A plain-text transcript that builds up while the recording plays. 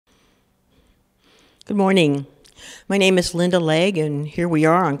Good morning. My name is Linda Legg, and here we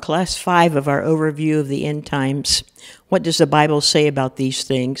are on Class 5 of our overview of the end times. What does the Bible say about these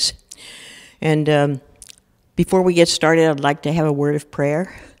things? And before we get started, I'd like to have a word of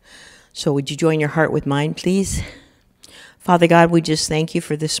prayer. So would you join your heart with mine, please? Father God, we just thank you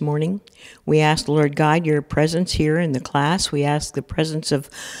for this morning. We ask, Lord God, your presence here in the class. We ask the presence of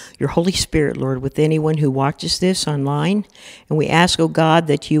your Holy Spirit, Lord, with anyone who watches this online. And we ask, oh God,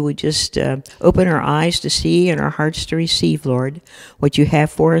 that you would just open our eyes to see and our hearts to receive, Lord, what you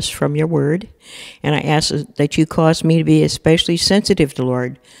have for us from your word. And I ask that you cause me to be especially sensitive to,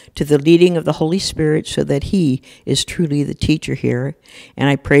 Lord, to the leading of the Holy Spirit so that he is truly the teacher here. And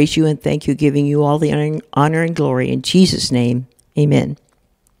I praise you and thank you, giving you all the honor and glory in Jesus' name. Amen.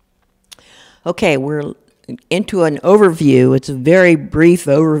 Okay, we're into an overview. It's a very brief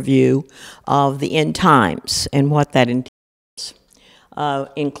overview of the end times and what that entails.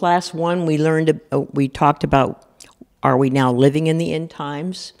 In Class 1, we talked about, are we now living in the end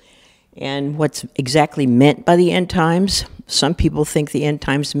times? And what's exactly meant by the end times. Some people think the end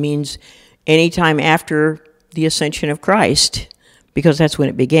times means any time after the ascension of Christ, because that's when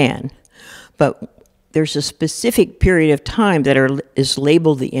it began. But there's a specific period of time that is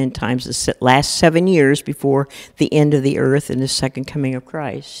labeled the end times, the last 7 years before the end of the earth and the second coming of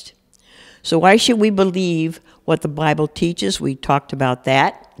Christ. So why should we believe what the Bible teaches? We talked about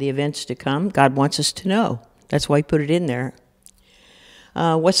that, the events to come. God wants us to know. That's why he put it in there.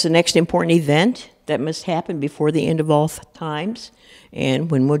 What's the next important event that must happen before the end of all times? And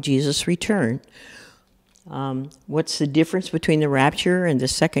when will Jesus return? What's the difference between the rapture and the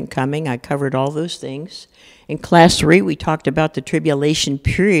second coming? I covered all those things. In Class 3, we talked about the tribulation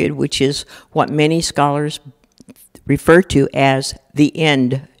period, which is what many scholars refer to as the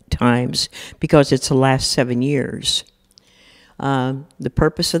end times, because it's the last 7 years. The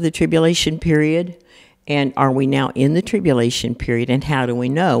purpose of the tribulation period, and are we now in the tribulation period, and how do we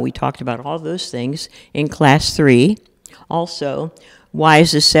know? We talked about all those things in Class 3. Also, why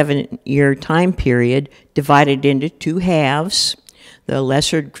is the 7-year time period divided into two halves? The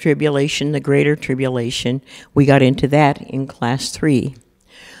lesser tribulation, the greater tribulation. We got into that in Class 3.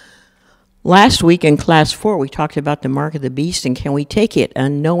 Last week in Class 4, we talked about the mark of the beast, and can we take it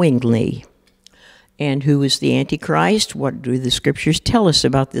unknowingly? And who is the Antichrist? What do the scriptures tell us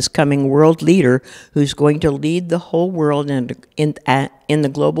about this coming world leader who's going to lead the whole world in the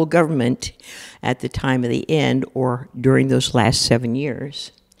global government at the time of the end or during those last 7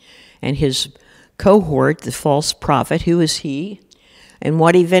 years? And his cohort, the false prophet, who is he? And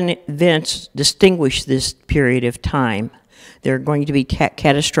what events distinguish this period of time? There are going to be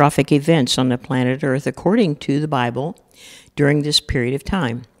catastrophic events on the planet Earth, according to the Bible, during this period of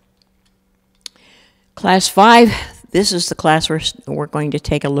time. Class 5, this is the class we're going to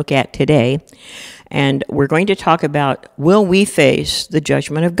take a look at today, and we're going to talk about, will we face the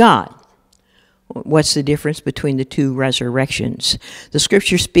judgment of God? What's the difference between the two resurrections? The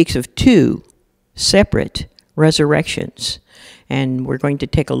scripture speaks of two separate resurrections, and we're going to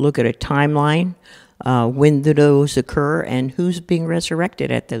take a look at a timeline, when do those occur, and who's being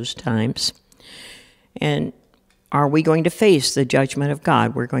resurrected at those times. And are we going to face the judgment of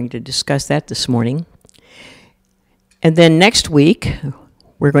God? We're going to discuss that this morning. And then next week,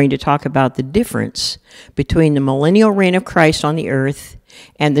 we're going to talk about the difference between the millennial reign of Christ on the earth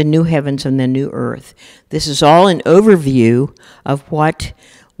and the new heavens and the new earth. This is all an overview of what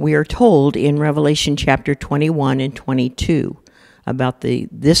we are told in Revelation chapter 21 and 22 about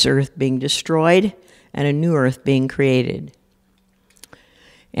this earth being destroyed and a new earth being created,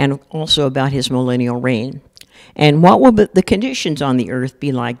 and also about his millennial reign. And what will the conditions on the earth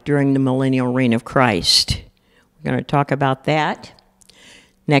be like during the millennial reign of Christ? We're going to talk about that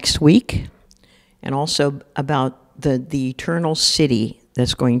next week, and also about the eternal city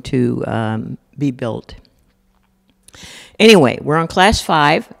that's going to be built. Anyway, we're on Class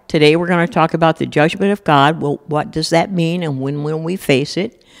 5. Today we're going to talk about the judgment of God. Well, what does that mean, and when will we face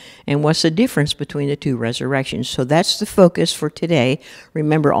it? And what's the difference between the two resurrections? So that's the focus for today.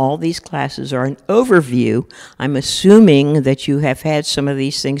 Remember, all these classes are an overview. I'm assuming that you have had some of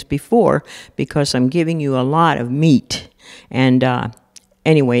these things before because I'm giving you a lot of meat. And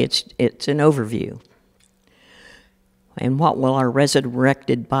anyway, it's an overview. And what will our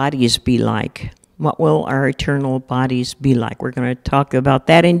resurrected bodies be like? What will our eternal bodies be like? We're going to talk about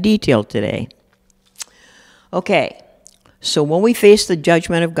that in detail today. Okay. So when we face the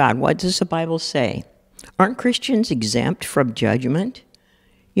judgment of God, what does the Bible say? Aren't Christians exempt from judgment?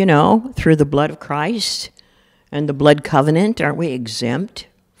 You know, through the blood of Christ and the blood covenant, aren't we exempt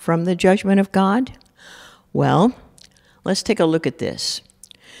from the judgment of God? Well, let's take a look at this.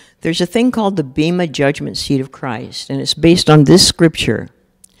 There's a thing called the Bema judgment seat of Christ, and it's based on this scripture,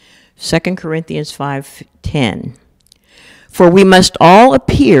 2 Corinthians 5:10. For we must all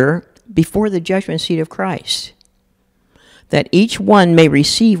appear before the judgment seat of Christ, that each one may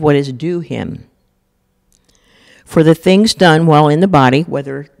receive what is due him for the things done while in the body,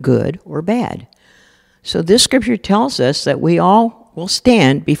 whether good or bad. So this scripture tells us that we all will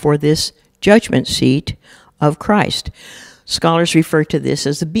stand before this judgment seat of Christ. Scholars refer to this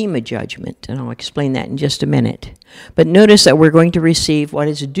as the Bema judgment, and I'll explain that in just a minute. But notice that we're going to receive what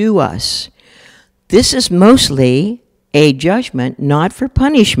is due us. This is mostly a judgment not for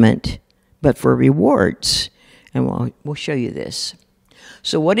punishment, but for rewards. And we'll show you this.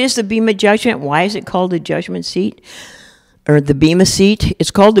 So what is the Bema judgment? Why is it called the judgment seat? Or the Bema seat?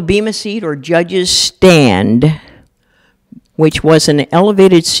 It's called the Bema seat or judge's stand, which was an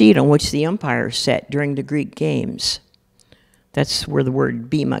elevated seat on which the umpire sat during the Greek games. That's where the word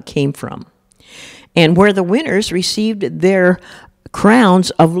Bema came from. And where the winners received their crowns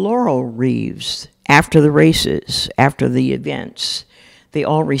of laurel wreaths after the races, after the events. They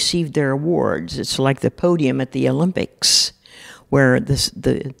all received their awards. It's like the podium at the Olympics, where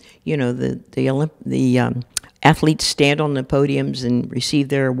the athletes stand on the podiums and receive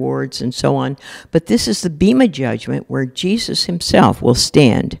their awards and so on. But this is the Bema judgment where Jesus himself will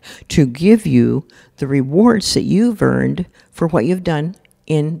stand to give you the rewards that you've earned for what you've done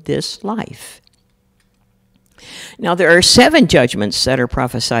in this life. Now, there are 7 judgments that are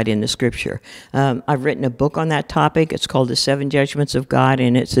prophesied in the Scripture. I've written a book on that topic. It's called The 7 Judgments of God,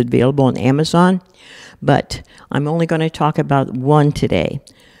 and it's available on Amazon. But I'm only going to talk about one today.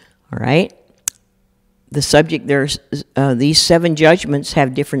 All right? The subject, these 7 judgments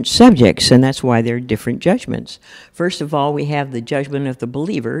have different subjects, and that's why they're different judgments. First of all, we have the judgment of the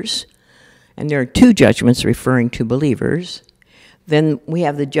believers, and there are 2 judgments referring to believers. Then we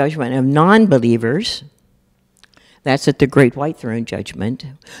have the judgment of non-believers. That's at the Great White Throne Judgment.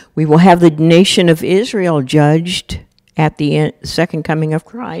 We will have the nation of Israel judged at the second coming of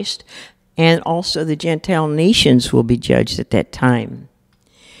Christ, and also the Gentile nations will be judged at that time.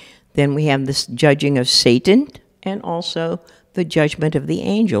 Then we have this judging of Satan, and also the judgment of the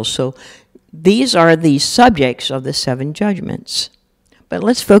angels. So these are the subjects of the 7 judgments. But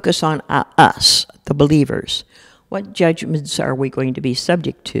let's focus on us, the believers. What judgments are we going to be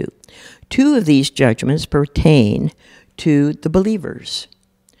subject to? 2 of these judgments pertain to the believers.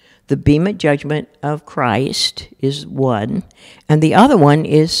 The Bema judgment of Christ is one, and the other one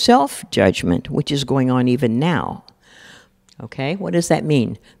is self-judgment, which is going on even now. Okay, what does that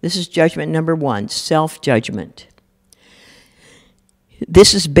mean? This is judgment number 1, self-judgment.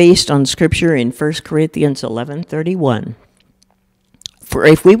 This is based on Scripture in 1 Corinthians 11:31. For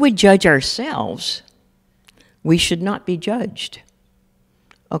if we would judge ourselves, we should not be judged.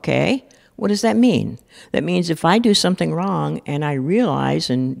 Okay, what does that mean? That means if I do something wrong and I realize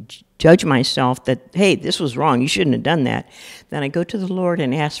and judge myself that, hey, this was wrong, you shouldn't have done that, then I go to the Lord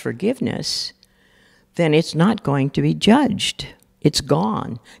and ask forgiveness, then it's not going to be judged. It's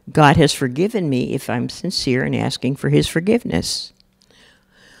gone. God has forgiven me if I'm sincere in asking for his forgiveness.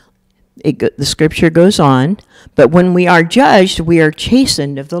 The Scripture goes on, but when we are judged, we are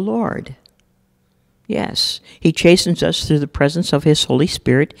chastened of the Lord. Yes, he chastens us through the presence of his Holy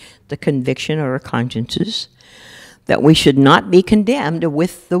Spirit, the conviction of our consciences, that we should not be condemned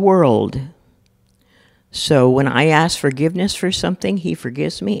with the world. So when I ask forgiveness for something, he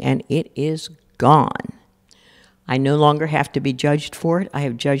forgives me, and it is gone. I no longer have to be judged for it. I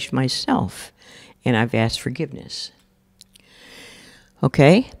have judged myself, and I've asked forgiveness.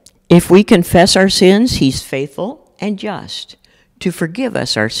 Okay? If we confess our sins, he's faithful and just to forgive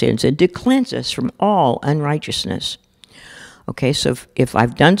us our sins and to cleanse us from all unrighteousness. Okay, so if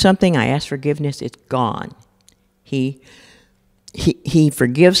I've done something, I ask forgiveness, it's gone. He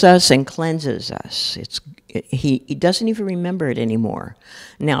forgives us and cleanses us. He doesn't even remember it anymore.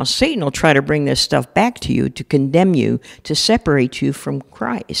 Now, Satan will try to bring this stuff back to you, to condemn you, to separate you from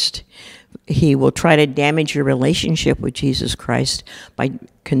Christ. He will try to damage your relationship with Jesus Christ by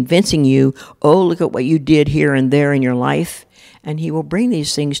convincing you, oh, look at what you did here and there in your life. And he will bring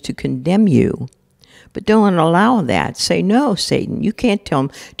these things to condemn you. But don't allow that. Say, no, Satan, you can't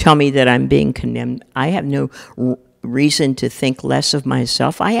tell me that I'm being condemned. I have no reason to think less of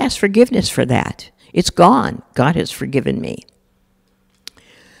myself. I ask forgiveness for that. It's gone. God has forgiven me.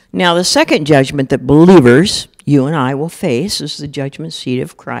 Now, the second judgment that believers, you and I, will face is the judgment seat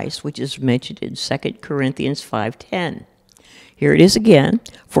of Christ, which is mentioned in 2 Corinthians 5:10. Here it is again,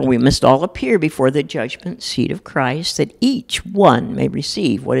 for we must all appear before the judgment seat of Christ, that each one may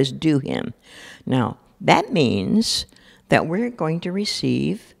receive what is due him. Now, that means that we're going to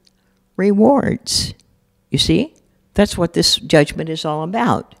receive rewards. You see? That's what this judgment is all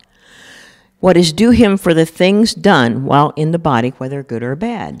about. What is due him for the things done while in the body, whether good or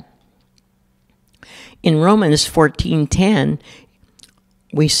bad. In Romans 14:10,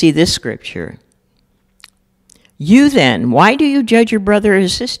 we see this scripture. You then, why do you judge your brother or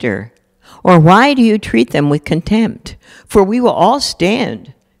sister? Or why do you treat them with contempt? For we will all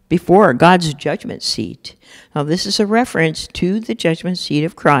stand before God's judgment seat. Now, this is a reference to the judgment seat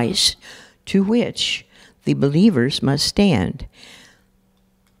of Christ, to which the believers must stand.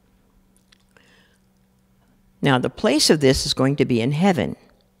 Now, the place of this is going to be in heaven.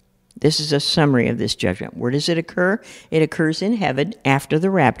 This is a summary of this judgment. Where does it occur? It occurs in heaven after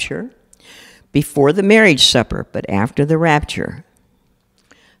the rapture, before the marriage supper, but after the rapture.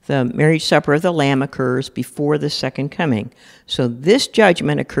 The marriage supper of the Lamb occurs before the second coming. So this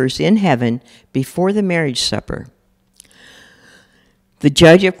judgment occurs in heaven before the marriage supper. The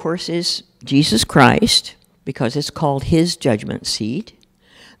judge, of course, is Jesus Christ, because it's called his judgment seat.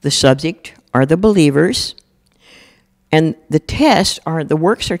 The subject are the believers. And the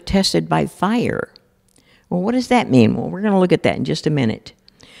works are tested by fire. Well, what does that mean? Well, we're going to look at that in just a minute.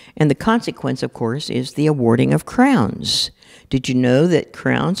 And the consequence, of course, is the awarding of crowns. Did you know that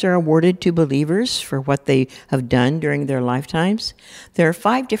crowns are awarded to believers for what they have done during their lifetimes? There are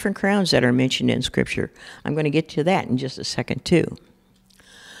 5 different crowns that are mentioned in Scripture. I'm going to get to that in just a second, too.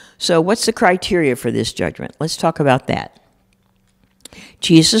 So what's the criteria for this judgment? Let's talk about that.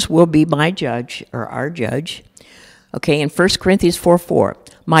 Jesus will be my judge, or our judge. Okay, in 1 Corinthians 4:4,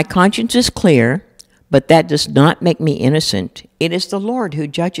 my conscience is clear, but that does not make me innocent. It is the Lord who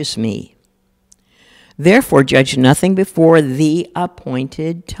judges me. Therefore, judge nothing before the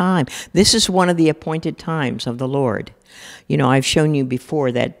appointed time. This is one of the appointed times of the Lord. You know, I've shown you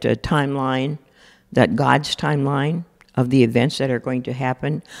before that timeline, that God's timeline of the events that are going to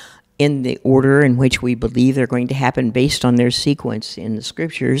happen in the order in which we believe they're going to happen based on their sequence in the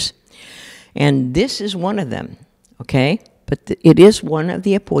Scriptures. And this is one of them. Okay, but it is one of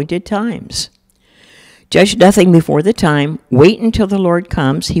the appointed times. Judge nothing before the time. Wait until the Lord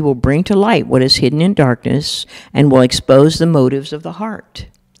comes. He will bring to light what is hidden in darkness and will expose the motives of the heart.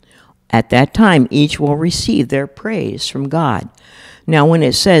 At that time, each will receive their praise from God. Now, when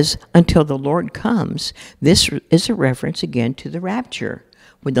it says, until the Lord comes, this is a reference again to the rapture.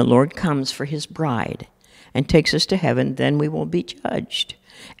 When the Lord comes for his bride and takes us to heaven, then we will be judged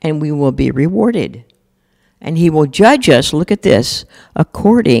and we will be rewarded. And he will judge us, look at this,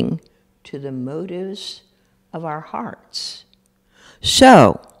 according to the motives of our hearts.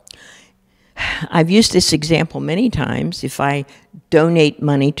 So, I've used this example many times. If I donate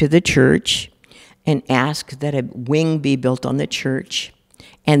money to the church and ask that a wing be built on the church,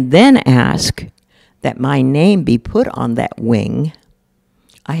 and then ask that my name be put on that wing,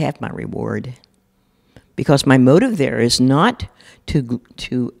 I have my reward. Because my motive there is not to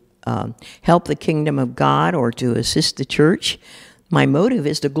help the kingdom of God or to assist the church. My motive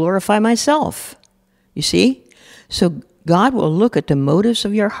is to glorify myself. You see? So God will look at the motives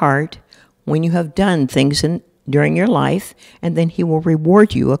of your heart when you have done things during your life, and then he will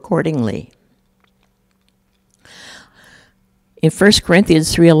reward you accordingly. In 1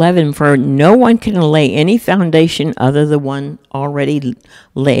 Corinthians 3:11, for no one can lay any foundation other than the one already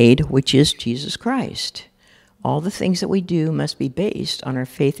laid, which is Jesus Christ. All the things that we do must be based on our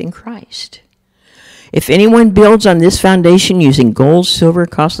faith in Christ. If anyone builds on this foundation using gold, silver,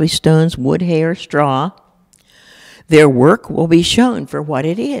 costly stones, wood, hay, or straw, their work will be shown for what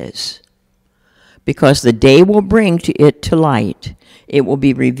it is, because the day will bring it to light. It will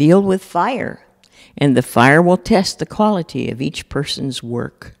be revealed with fire, and the fire will test the quality of each person's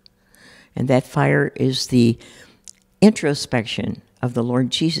work. And that fire is the introspection of the Lord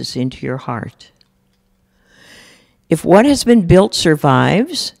Jesus into your heart. If what has been built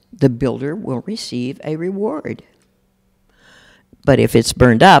survives, the builder will receive a reward. But if it's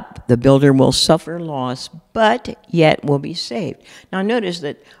burned up, the builder will suffer loss, but yet will be saved. Now notice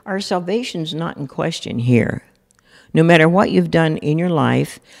that our salvation is not in question here. No matter what you've done in your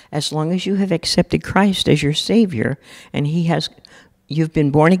life, as long as you have accepted Christ as your Savior, and you've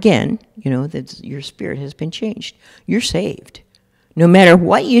been born again, that your spirit has been changed, you're saved. No matter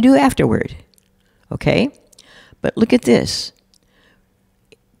what you do afterward. Okay? But look at this.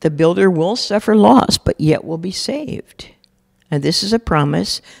 The builder will suffer loss, but yet will be saved. And this is a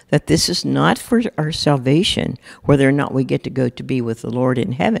promise that this is not for our salvation, whether or not we get to go to be with the Lord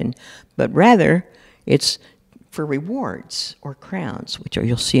in heaven, but rather it's for rewards or crowns, which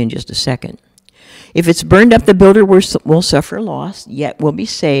you'll see in just a second. If it's burned up, the builder will suffer loss, yet will be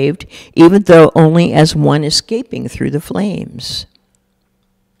saved, even though only as one escaping through the flames.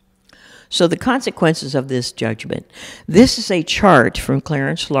 So the consequences of this judgment. This is a chart from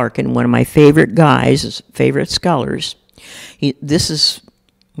Clarence Larkin, one of my favorite guys, favorite scholars. This is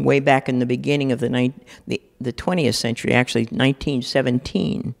way back in the beginning of the 20th century, actually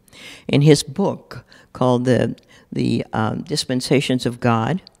 1917, in his book called the Dispensations of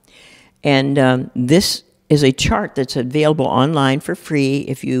God. And this is a chart that's available online for free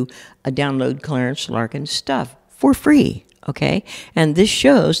if you download Clarence Larkin's stuff for free. Okay, and this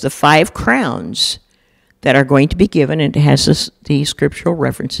shows the 5 crowns that are going to be given, and it has the scriptural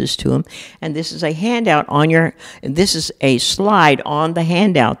references to them. And this is a handout this is a slide on the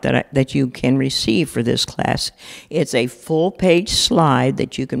handout that you can receive for this class. It's a full-page slide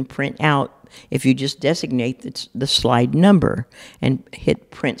that you can print out if you just designate the slide number and hit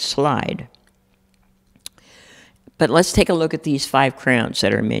print slide. But let's take a look at these 5 crowns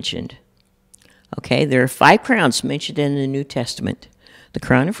that are mentioned. Okay, there are 5 crowns mentioned in the New Testament. The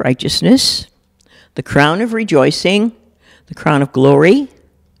crown of righteousness, the crown of rejoicing, the crown of glory,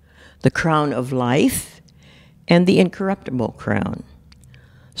 the crown of life, and the incorruptible crown.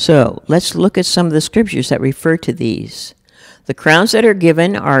 So let's look at some of the scriptures that refer to these. The crowns that are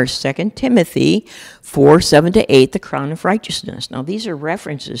given are 2 Timothy 4:7-8, the crown of righteousness. Now these are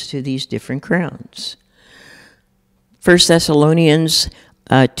references to these different crowns. 1 Thessalonians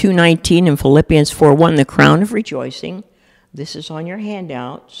 2:19 and Philippians 4:1, the crown of rejoicing. This is on your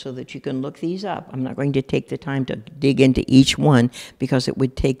handout so that you can look these up. I'm not going to take the time to dig into each one because it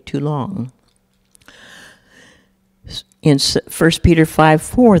would take too long. In 1 Peter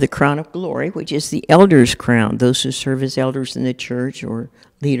 5:4, the crown of glory, which is the elder's crown, those who serve as elders in the church or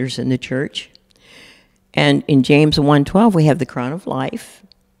leaders in the church. And in James 1:12, we have the crown of life,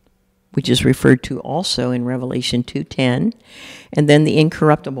 which is referred to also in Revelation 2:10, and then the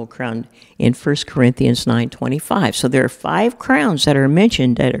incorruptible crown in 1 Corinthians 9:25. So there are 5 crowns that are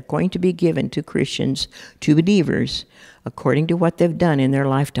mentioned that are going to be given to Christians, to believers, according to what they've done in their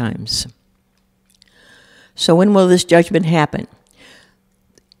lifetimes. So when will this judgment happen?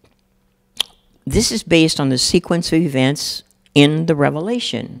 This is based on the sequence of events in the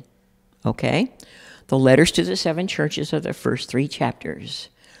Revelation, okay? The letters to the 7 churches are the first 3 chapters.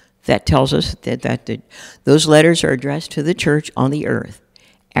 That tells us that those letters are addressed to the church on the earth.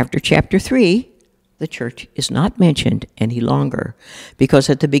 After chapter 3, the church is not mentioned any longer, because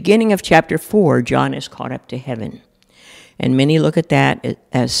at the beginning of chapter 4, John is caught up to heaven. And many look at that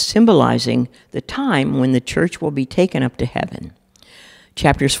as symbolizing the time when the church will be taken up to heaven.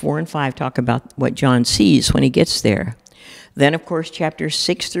 Chapters 4 and 5 talk about what John sees when he gets there. Then, of course, chapters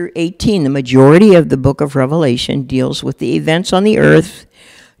 6 through 18, the majority of the book of Revelation deals with the events on the earth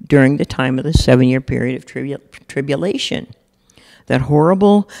during the time of the 7-year period of tribulation. That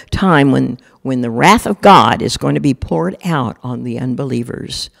horrible time when the wrath of God is going to be poured out on the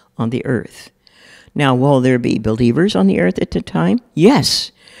unbelievers on the earth. Now, will there be believers on the earth at the time?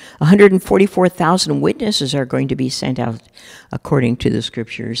 Yes. 144,000 witnesses are going to be sent out according to the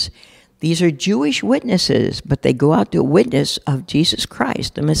scriptures. These are Jewish witnesses, but they go out to witness of Jesus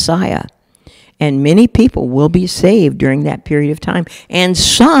Christ, the Messiah. And many people will be saved during that period of time. And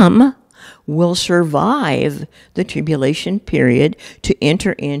some will survive the tribulation period to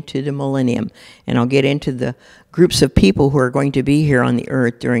enter into the millennium. And I'll get into the groups of people who are going to be here on the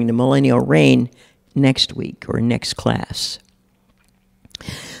earth during the millennial reign next week or next class.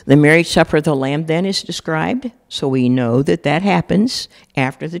 The marriage supper of the Lamb then is described, so we know that that happens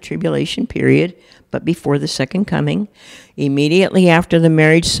after the tribulation period, but before the second coming. Immediately after the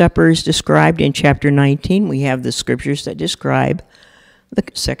marriage supper is described in chapter 19, we have the scriptures that describe the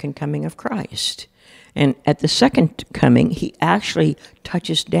second coming of Christ. And at the second coming, he actually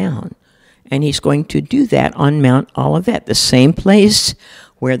touches down, and he's going to do that on Mount Olivet, the same place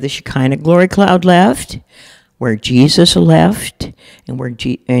where the Shekinah glory cloud left, where Jesus left, and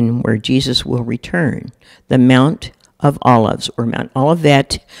where Jesus will return, the Mount of Olives, or Mount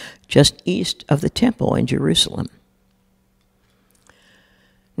Olivet, just east of the temple in Jerusalem.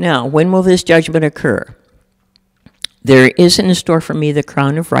 Now, when will this judgment occur? There is in store for me the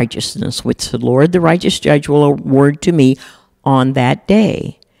crown of righteousness, which the Lord, the righteous judge, will award to me on that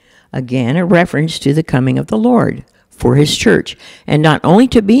day. Again, a reference to the coming of the Lord for his church, and not only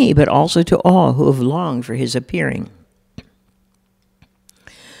to me, but also to all who have longed for his appearing.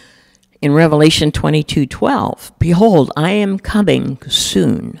 In Revelation 22:12, behold, I am coming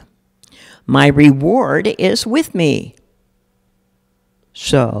soon. My reward is with me.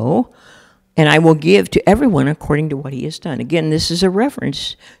 So, and I will give to everyone according to what he has done. Again, this is a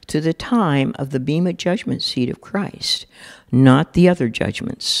reference to the time of the Bema judgment seat of Christ, not the other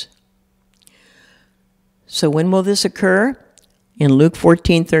judgments. So when will this occur? in Luke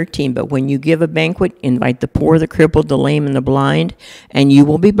 14:13, but when you give a banquet, invite the poor, the crippled, the lame, and the blind, and you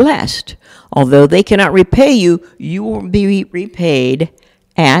will be blessed. Although they cannot repay you, you will be repaid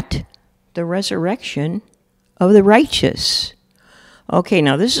at the resurrection of the righteous. Okay,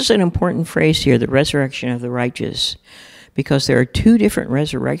 now this is an important phrase here, the resurrection of the righteous, because there are two different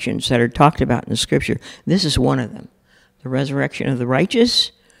resurrections that are talked about in the Scripture. This is one of them, the resurrection of the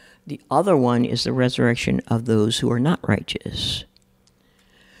righteous. The other one is the resurrection of those who are not righteous.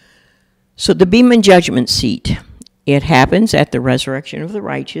 So the Bema judgment seat, it happens at the resurrection of the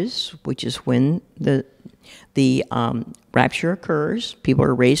righteous, which is when the rapture occurs. People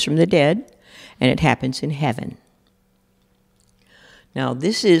are raised from the dead, and it happens in heaven. Now,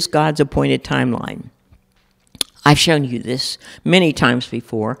 this is God's appointed timeline. I've shown you this many times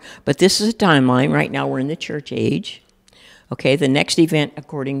before, but this is a timeline. Right now, we're in the church age. Okay, the next event,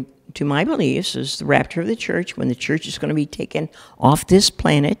 according to my beliefs, is the rapture of the church, when the church is going to be taken off this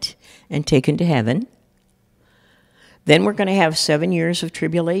planet and taken to heaven. Then we're going to have 7 years of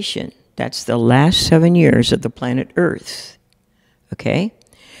tribulation. That's the last 7 years of the planet Earth. Okay?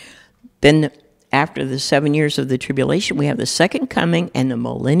 Then after the 7 years of the tribulation, we have the second coming and the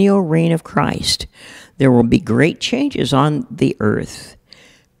millennial reign of Christ. There will be great changes on the earth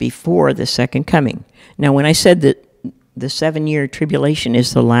before the second coming. Now, when I said that the 7-year tribulation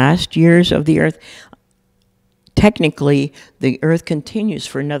is the last years of the earth, technically the earth continues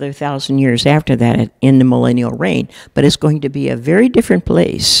for another 1,000 years after that in the millennial reign, but it's going to be a very different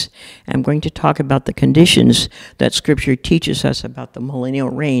place. I'm going to talk about the conditions that Scripture teaches us about the millennial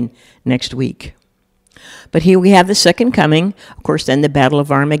reign next week. But here we have the second coming, of course, then the Battle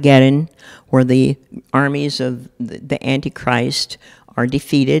of Armageddon, where the armies of the Antichrist are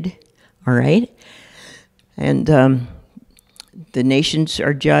defeated, all right? And the nations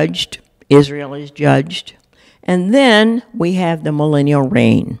are judged, Israel is judged, and then we have the millennial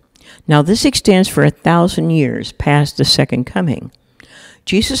reign. Now, this extends for 1,000 years past the second coming.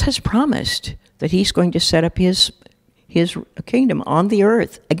 Jesus has promised that he's going to set up his kingdom on the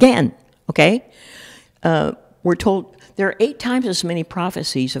earth again, okay? We're told there are 8 times as many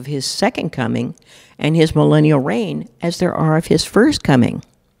prophecies of his second coming and his millennial reign as there are of his first coming.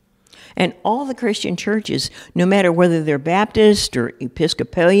 And all the Christian churches, no matter whether they're Baptist or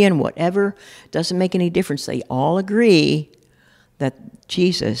Episcopalian, whatever, doesn't make any difference. They all agree that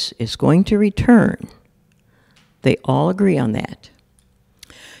Jesus is going to return. They all agree on that.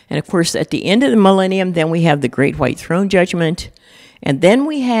 And of course, at the end of the millennium, then we have the Great White Throne Judgment, and then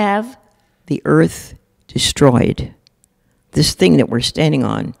we have the earth destroyed. This thing that we're standing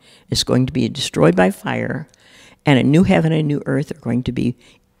on is going to be destroyed by fire, and a new heaven and a new earth are going to be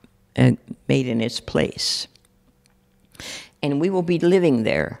made in its place. And we will be living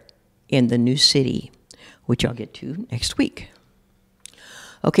there in the new city, which I'll get to next week.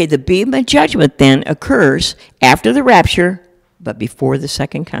 Okay, the Bema judgment then occurs after the rapture, but before the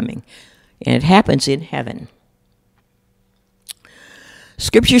second coming. And it happens in heaven.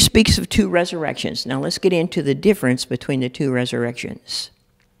 Scripture speaks of 2 resurrections. Now let's get into the difference between the 2 resurrections.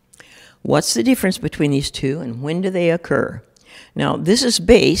 What's the difference between these two, and when do they occur? Now, this is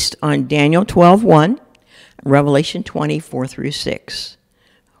based on Daniel 12:1, Revelation 20:4-6.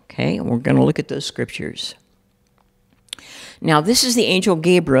 Okay, and we're going to look at those scriptures. Now, this is the angel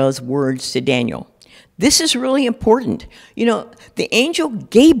Gabriel's words to Daniel. This is really important. You know, the angel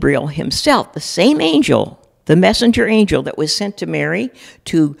Gabriel himself, the same angel, the messenger angel that was sent to Mary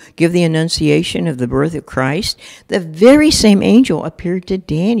to give the annunciation of the birth of Christ, the very same angel appeared to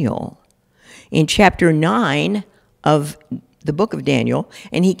Daniel in chapter 9 of the book of Daniel,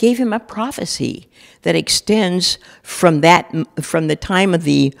 and he gave him a prophecy that extends from the time of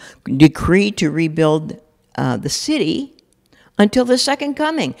the decree to rebuild the city until the second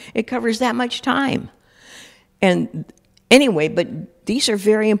coming. It covers that much time. And anyway, but these are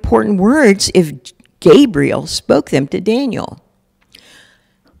very important words if Gabriel spoke them to Daniel.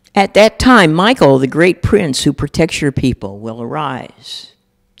 At that time, Michael, the great prince who protects your people, will arise.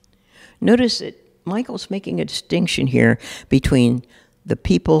 Notice that Michael's making a distinction here between the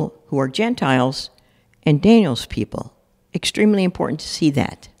people who are Gentiles and Daniel's people. Extremely important to see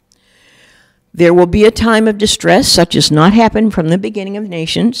that. There will be a time of distress such as not happened from the beginning of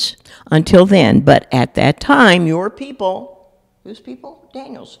nations until then, but at that time your people, whose people?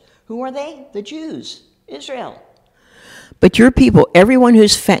 Daniel's. Who are they? The Jews, Israel. But your people, everyone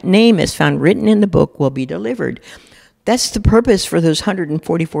whose name is found written in the book, will be delivered. That's the purpose for those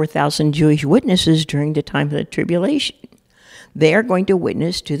 144,000 Jewish witnesses during the time of the tribulation. They are going to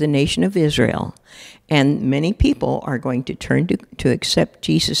witness to the nation of Israel, and many people are going to turn to accept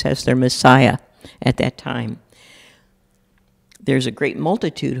Jesus as their Messiah at that time. there's a great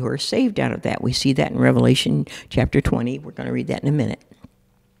multitude who are saved out of that. We see that in Revelation chapter 20. We're going to read that in a minute.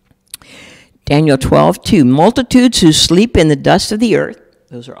 Daniel 12:2. Multitudes who sleep in the dust of the earth,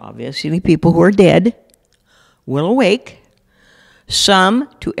 those are obviously people who are dead, will awake, some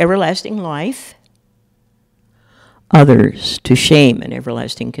to everlasting life, others to shame and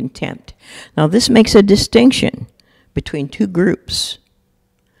everlasting contempt. Now this makes a distinction between two groups,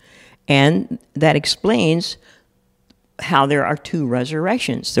 and that explains how there are two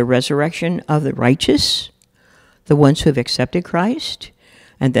resurrections. The resurrection of the righteous, the ones who have accepted Christ,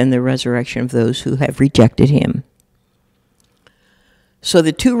 and then the resurrection of those who have rejected him. So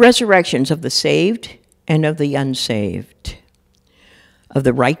the two resurrections of the saved and of the unsaved, of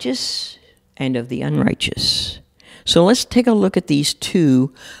the righteous and of the unrighteous. So let's take a look at these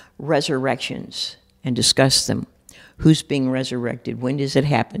two resurrections and discuss them. Who's being resurrected? When does it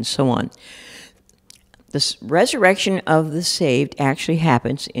happen? So on. This resurrection of the saved actually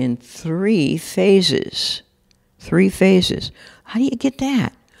happens in 3 phases. 3 phases. How do you get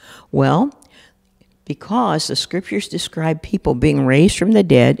that? Well, because the scriptures describe people being raised from the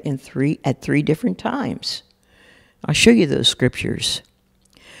dead at 3 different times. I'll show you those scriptures.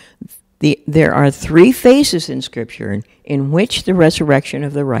 There are 3 phases in Scripture in which the resurrection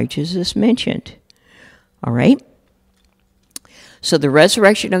of the righteous is mentioned. All right? So the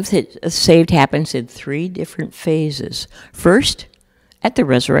resurrection of the saved happens in 3 different phases. First, at the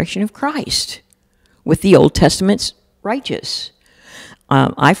resurrection of Christ, with the Old Testament's righteous.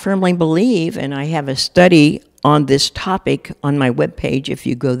 I firmly believe, and I have a study on this topic on my webpage. If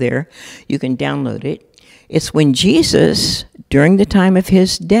you go there, you can download it. It's when Jesus, during the time of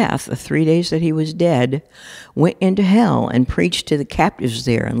his death, the 3 days that he was dead, went into hell and preached to the captives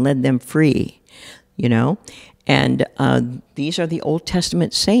there and led them free, you know. And these are the Old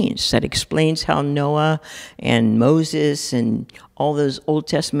Testament saints. That explains how Noah and Moses and all those Old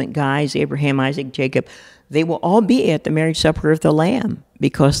Testament guys, Abraham, Isaac, Jacob, they will all be at the marriage supper of the Lamb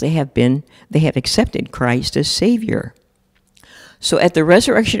because they have accepted Christ as Savior. So at the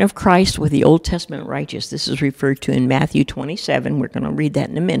resurrection of Christ with the Old Testament righteous, this is referred to in Matthew 27. We're going to read that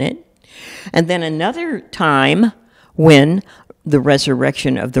in a minute. And then another time when the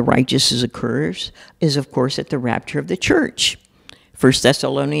resurrection of the righteous occurs is, of course, at the rapture of the church. 1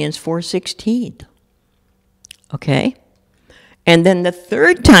 Thessalonians 4:16. Okay? And then the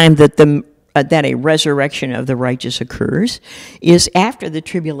third time that a resurrection of the righteous occurs is after the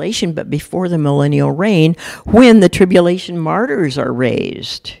tribulation, but before the millennial reign, when the tribulation martyrs are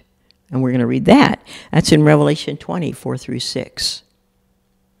raised. And we're going to read that. That's in Revelation 20, 4-6.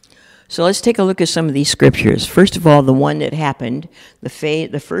 So let's take a look at some of these scriptures. First of all, the one that happened, the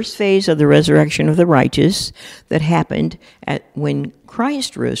first phase of the resurrection of the righteous that happened when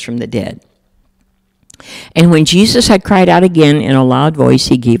Christ rose from the dead. And when Jesus had cried out again in a loud voice,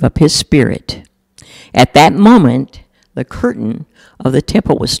 he gave up his spirit. At that moment, the curtain of the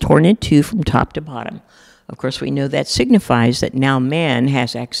temple was torn in two from top to bottom. Of course, we know that signifies that now man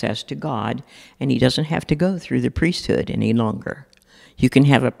has access to God, and he doesn't have to go through the priesthood any longer. You can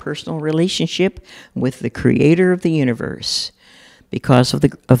have a personal relationship with the Creator of the universe because of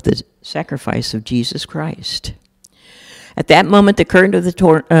the sacrifice of Jesus Christ. At that moment, the curtain of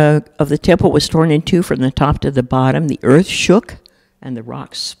the temple was torn in two from the top to the bottom. The earth shook, and the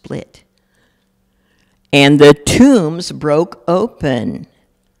rocks split. And the tombs broke open.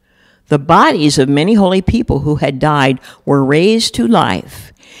 The bodies of many holy people who had died were raised to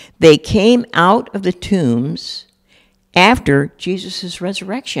life. They came out of the tombs after Jesus'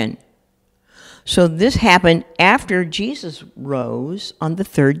 resurrection. So this happened after Jesus rose on the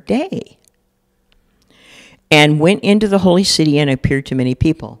 3rd day and went into the holy city and appeared to many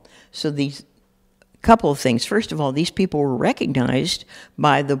people. So these couple of things. First of all, these people were recognized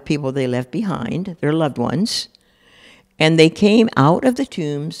by the people they left behind, their loved ones, and they came out of the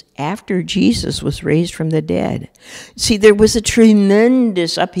tombs after Jesus was raised from the dead. See, there was a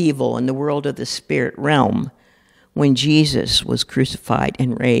tremendous upheaval in the world of the spirit realm when Jesus was crucified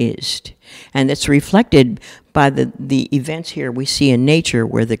and raised. And it's reflected by the events here we see in nature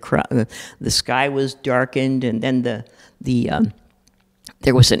where the sky was darkened and then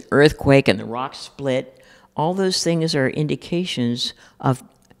there was an earthquake and the rocks split. All those things are indications of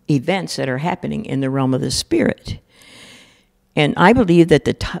events that are happening in the realm of the spirit. And I believe that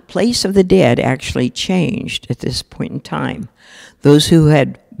the place of the dead actually changed at this point in time. Those who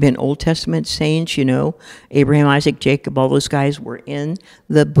had been Old Testament saints, you know, Abraham, Isaac, Jacob, all those guys were in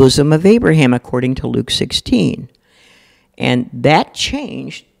the bosom of Abraham, according to Luke 16. And that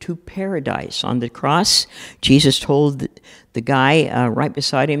changed to paradise. On the cross, Jesus told the guy right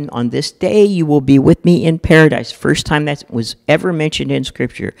beside him, on this day you will be with me in paradise. First time that was ever mentioned in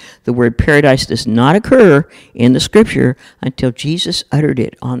Scripture. The word paradise does not occur in the Scripture until Jesus uttered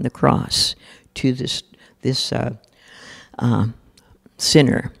it on the cross to this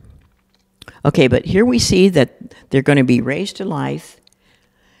sinner. Okay, but here we see that they're going to be raised to life,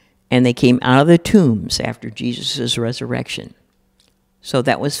 and they came out of the tombs after Jesus' resurrection. So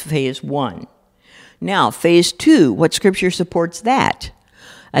that was phase 1. Now, phase 2, what Scripture supports that?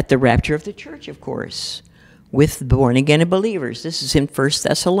 At the rapture of the church, of course, with born-again believers. This is in 1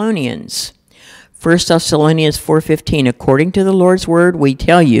 Thessalonians. 1 Thessalonians 4:15, according to the Lord's word, we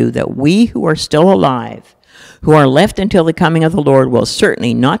tell you that we who are still alive, who are left until the coming of the Lord, will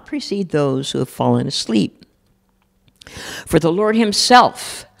certainly not precede those who have fallen asleep. For the Lord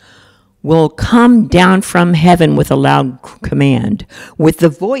himself will come down from heaven with a loud command, with the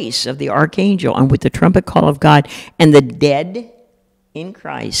voice of the archangel, and with the trumpet call of God, and the dead in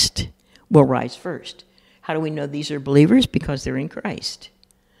Christ will rise first. How do we know these are believers? Because they're in Christ.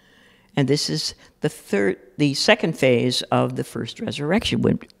 And this is the second phase of the first resurrection,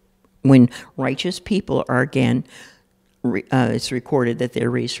 when righteous people are again, it's recorded that they're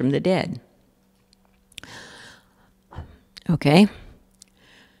raised from the dead. Okay?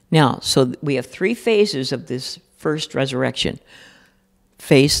 Now, so we have 3 phases of this first resurrection.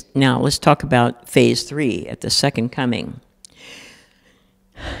 Now, let's talk about phase 3 at the second coming.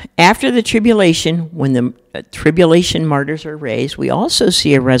 After the tribulation, when the tribulation martyrs are raised, we also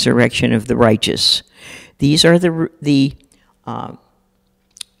see a resurrection of the righteous. These are the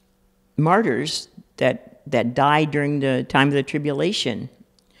martyrs that died during the time of the tribulation,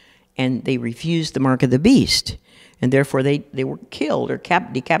 and they refused the mark of the beast, and therefore they were killed or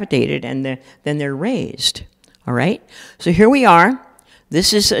decapitated, and then they're raised. All right? So here we are.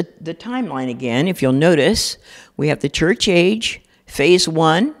 This is the timeline again. If you'll notice, we have the church age, phase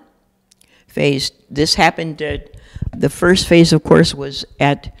 1. This happened, the first phase, of course, was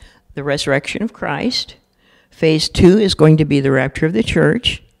at the resurrection of Christ. Phase 2 is going to be the rapture of the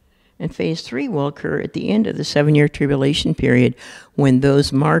church. And phase 3 will occur at the end of the 7-year tribulation period, when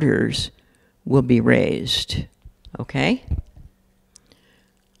those martyrs will be raised. Okay?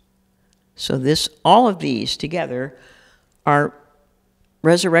 So all of these together are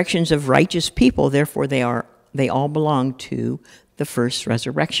resurrections of righteous people. Therefore, they all belong to the first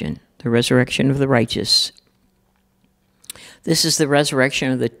resurrection, the resurrection of the righteous. This is the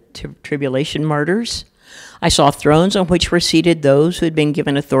resurrection of the tribulation martyrs. I saw thrones on which were seated those who had been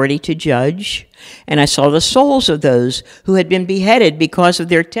given authority to judge, and I saw the souls of those who had been beheaded because of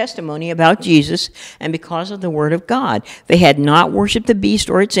their testimony about Jesus and because of the word of God. They had not worshipped the beast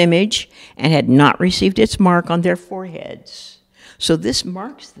or its image, and had not received its mark on their foreheads. So this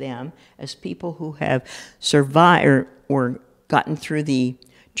marks them as people who have survived or gotten through the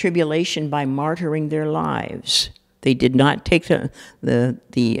tribulation by martyring their lives. They did not take the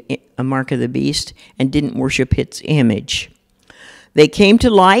mark of the beast and didn't worship its image. They came to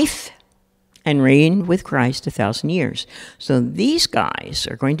life and reigned with Christ 1,000 years. So these guys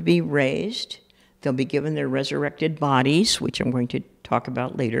are going to be raised. They'll be given their resurrected bodies, which I'm going to talk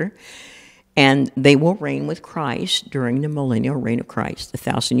about later. And they will reign with Christ during the millennial reign of Christ, the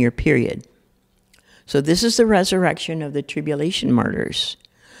 1,000-year period. So this is the resurrection of the tribulation martyrs.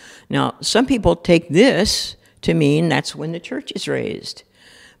 Now, some people take this to mean that's when the church is raised.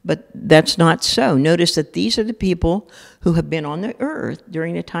 But that's not so. Notice that these are the people who have been on the earth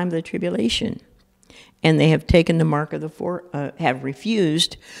during the time of the tribulation. And they have taken the mark of have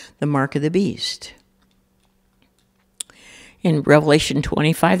refused the mark of the beast. In Revelation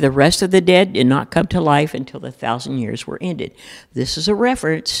 25, the rest of the dead did not come to life until the 1,000 years were ended. This is a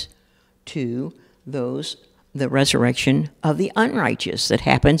reference to the resurrection of the unrighteous that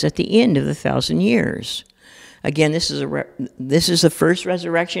happens at the end of the 1,000 years. Again, this is the first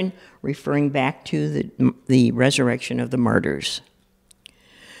resurrection, referring back to the resurrection of the martyrs.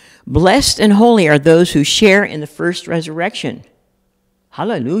 Blessed and holy are those who share in the first resurrection.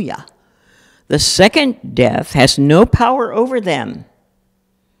 Hallelujah. The second death has no power over them.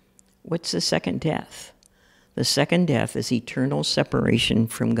 What's the second death? The second death is eternal separation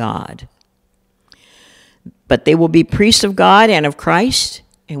from God. But they will be priests of God and of Christ,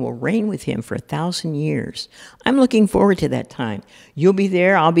 and will reign with him for 1,000 years. I'm looking forward to that time. You'll be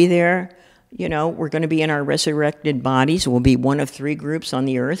there, I'll be there. You know, we're going to be in our resurrected bodies. We'll be one of 3 groups on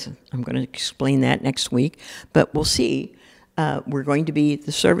the earth. I'm going to explain that next week. But we'll see. We're going to be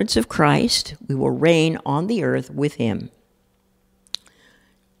the servants of Christ. We will reign on the earth with him.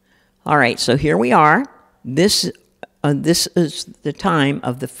 All right, so here we are. This this is the time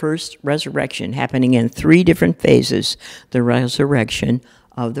of the first resurrection, happening in 3 different phases. The resurrection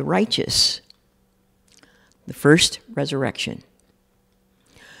of the righteous. The first resurrection.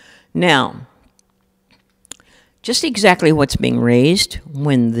 Now, just exactly what's being raised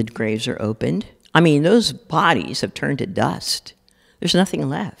when the graves are opened. I mean, those bodies have turned to dust. There's nothing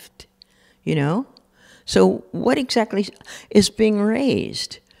left, you know? So what exactly is being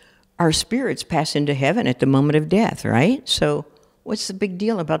raised? Our spirits pass into heaven at the moment of death, right? So what's the big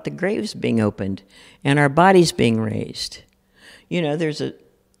deal about the graves being opened and our bodies being raised? You know,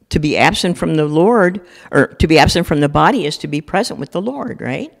 to be absent from the Lord, or to be absent from the body is to be present with the Lord,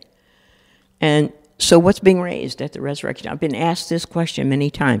 right? And so what's being raised at the resurrection? I've been asked this question many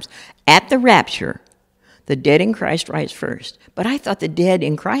times. At the rapture, the dead in Christ rise first. But I thought the dead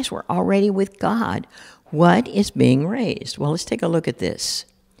in Christ were already with God. What is being raised? Well, let's take a look at this.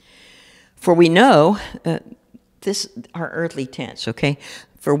 For we know, this are earthly tents, okay?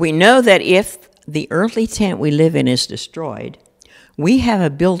 For we know that if the earthly tent we live in is destroyed, we have a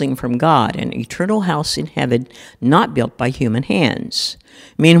building from God, an eternal house in heaven, not built by human hands.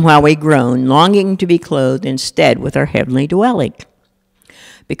 Meanwhile we groan, longing to be clothed instead with our heavenly dwelling.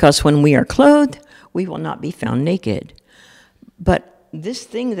 Because when we are clothed, we will not be found naked. But this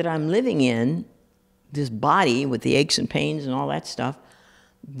thing that I'm living in, this body with the aches and pains and all that stuff,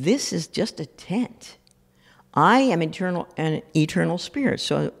 this is just a tent. I am an eternal spirit,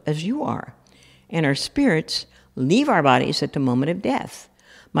 so as you are. And our spirits leave our bodies at the moment of death.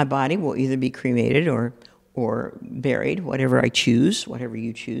 My body will either be cremated or buried, whatever I choose, whatever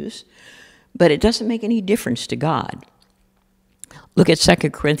you choose. But it doesn't make any difference to God. Look at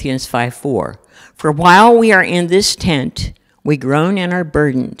 2 Corinthians 5:4. For while we are in this tent, we groan and are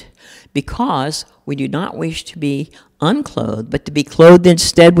burdened, because we do not wish to be unclothed, but to be clothed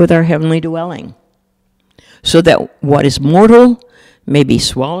instead with our heavenly dwelling, so that what is mortal may be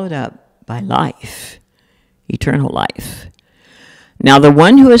swallowed up by life, eternal life. Now the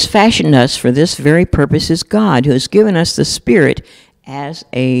one who has fashioned us for this very purpose is God, who has given us the Spirit as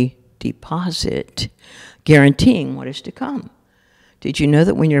a deposit, guaranteeing what is to come. Did you know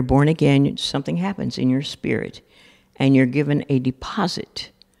that when you're born again, something happens in your spirit, and you're given a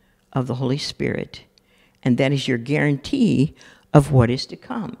deposit of the Holy Spirit, and that is your guarantee of what is to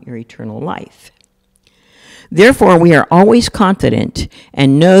come, your eternal life. Therefore, we are always confident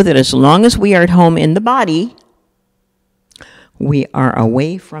and know that as long as we are at home in the body, we are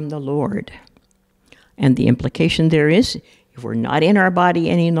away from the Lord. And the implication there is, if we're not in our body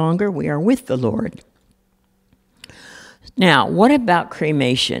any longer, we are with the Lord. Now, what about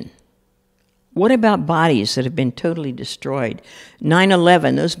cremation? What about bodies that have been totally destroyed?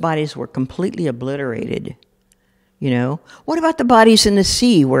 9/11, those bodies were completely obliterated. You know, what about the bodies in the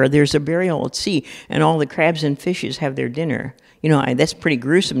sea where there's a burial at sea and all the crabs and fishes have their dinner? You know, that's pretty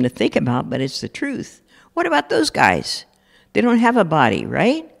gruesome to think about, but it's the truth. What about those guys? They don't have a body,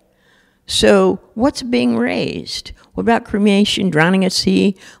 right? So what's being raised? What about cremation, drowning at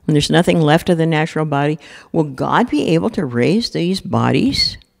sea, when there's nothing left of the natural body? Will God be able to raise these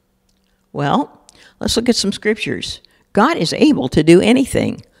bodies? Well, let's look at some scriptures. God is able to do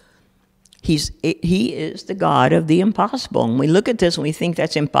anything. He is the God of the impossible. And we look at this and we think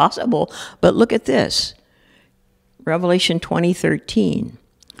that's impossible, but look at this. Revelation 20:13.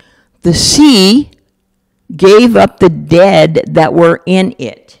 The sea gave up the dead that were in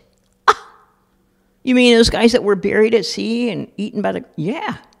it. You mean those guys that were buried at sea and eaten by the...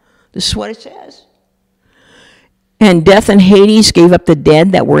 Yeah, this is what it says. And death and Hades gave up the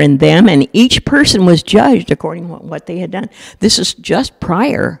dead that were in them, and each person was judged according to what they had done. This is just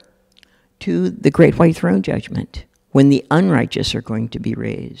prior to the great white throne judgment, when the unrighteous are going to be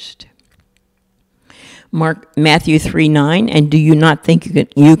raised. Matthew 3:9, and do you not think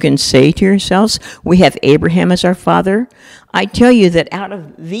you can say to yourselves, we have Abraham as our father? I tell you that out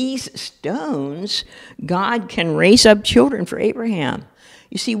of these stones, God can raise up children for Abraham.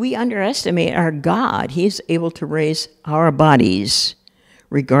 You see, we underestimate our God. He is able to raise our bodies,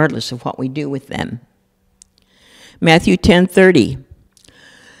 regardless of what we do with them. Matthew 10:30,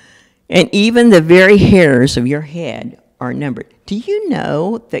 and even the very hairs of your head are numbered. Do you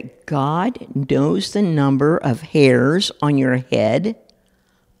know that God knows the number of hairs on your head?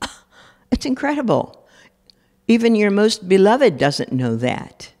 It's incredible. Even your most beloved doesn't know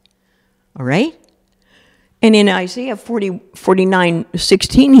that. All right? And in Isaiah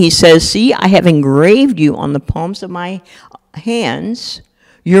 49:16, he says, see, I have engraved you on the palms of my hands.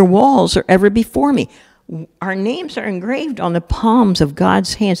 Your walls are ever before me. Our names are engraved on the palms of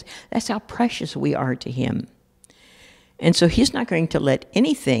God's hands. That's how precious we are to him. And so he's not going to let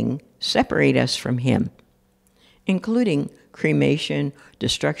anything separate us from him, including cremation,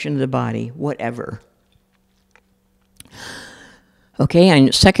 destruction of the body, whatever. Okay,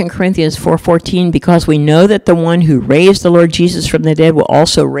 and 2 Corinthians 4:14, because we know that the one who raised the Lord Jesus from the dead will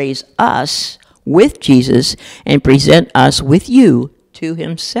also raise us with Jesus and present us with you to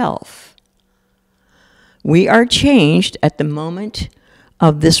himself. We are changed at the moment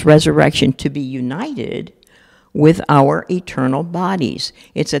of this resurrection to be united with our eternal bodies.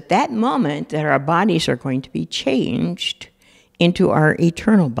 It's at that moment that our bodies are going to be changed into our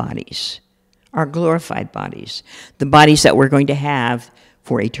eternal bodies, our glorified bodies, the bodies that we're going to have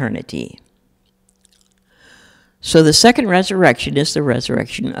for eternity. So the second resurrection is the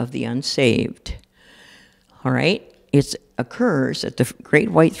resurrection of the unsaved. All right? It occurs at the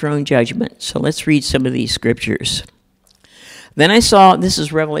great white throne judgment. So let's read some of these scriptures. Then I saw, this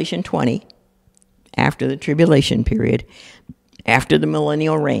is Revelation 20, after the tribulation period, after the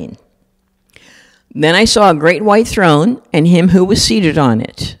millennial reign. Then I saw a great white throne, and him who was seated on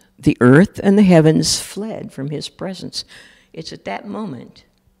it. The earth and the heavens fled from his presence. It's at that moment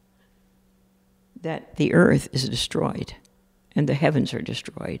that the earth is destroyed, and the heavens are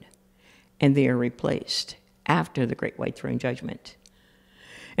destroyed, and they are replaced after the great white throne judgment.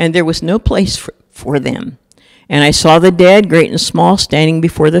 And there was no place for them. And I saw the dead, great and small, standing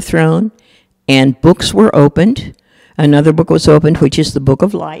before the throne, and books were opened. Another book was opened, which is the book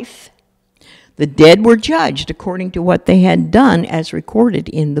of life. The dead were judged according to what they had done as recorded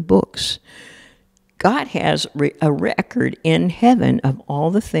in the books. God has a record in heaven of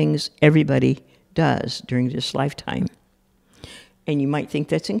all the things everybody does during this lifetime. And you might think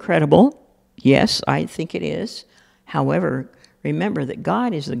that's incredible. Yes, I think it is. However, remember that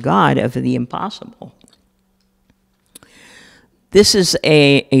God is the God of the impossible. This is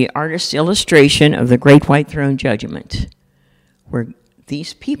an artist's illustration of the great white throne judgment, where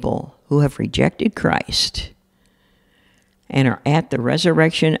these people who have rejected Christ and are at the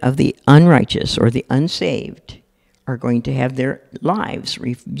resurrection of the unrighteous or the unsaved are going to have their lives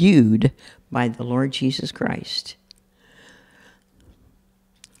reviewed by the Lord Jesus Christ.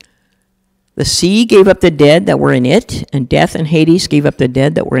 The sea gave up the dead that were in it, and death and Hades gave up the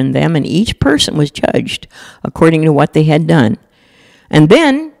dead that were in them, and each person was judged according to what they had done. And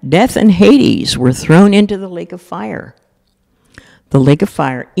then death and Hades were thrown into the lake of fire. The lake of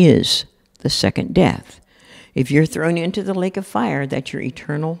fire is the second death. If you're thrown into the lake of fire, that's your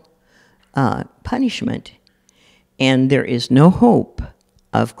eternal punishment. And there is no hope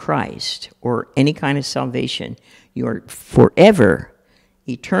of Christ or any kind of salvation. You are forever,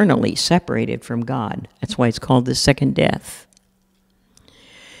 eternally separated from God. That's why it's called the second death.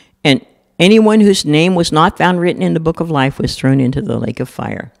 And anyone whose name was not found written in the book of life was thrown into the lake of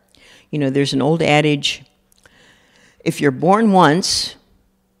fire. You know, there's an old adage, if you're born once,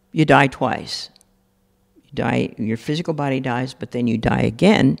 you die twice. You die, your physical body dies, but then you die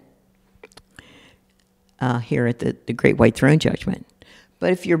again here at the great white throne judgment.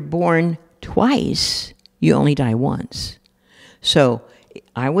 But if you're born twice, you only die once. So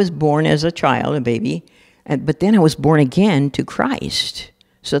I was born as a child, a baby, but then I was born again to Christ.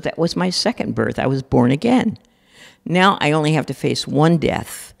 So that was my second birth. I was born again. Now I only have to face one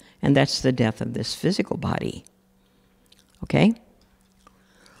death, and that's the death of this physical body. Okay?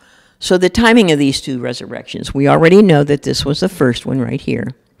 So the timing of these two resurrections, we already know that this was the first one right here.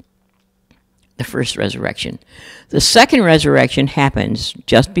 The first resurrection. The second resurrection happens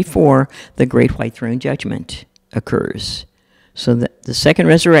just before the great white throne judgment occurs. So the second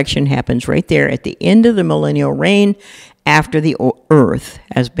resurrection happens right there at the end of the millennial reign after the earth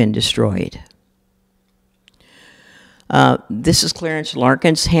has been destroyed. This is Clarence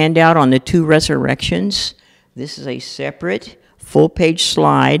Larkin's handout on the two resurrections. This is a separate full-page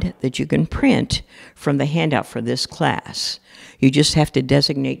slide that you can print from the handout for this class. You just have to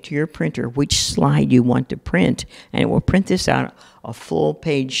designate to your printer which slide you want to print, and it will print this out a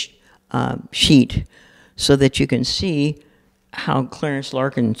full-page sheet so that you can see how Clarence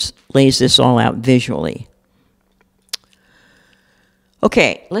Larkin lays this all out visually.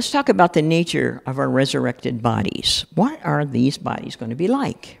 Okay, let's talk about the nature of our resurrected bodies. What are these bodies going to be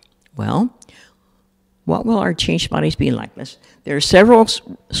like? Well, what will our changed bodies be like? There are several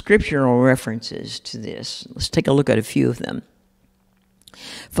scriptural references to this. Let's take a look at a few of them.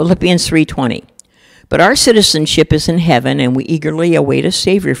 Philippians 3:20. But our citizenship is in heaven, and we eagerly await a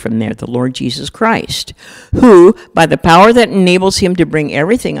Savior from there, the Lord Jesus Christ, who, by the power that enables him to bring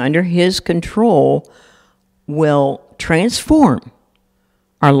everything under his control, will transform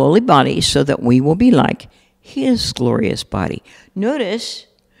our lowly bodies so that we will be like his glorious body. Notice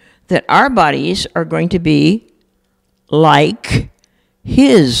that our bodies are going to be like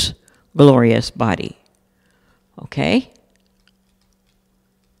his glorious body. Okay?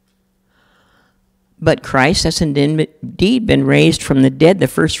 But Christ has indeed been raised from the dead, the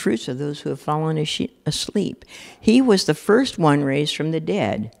first fruits of those who have fallen asleep. He was the first one raised from the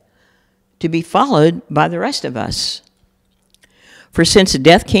dead, to be followed by the rest of us. For since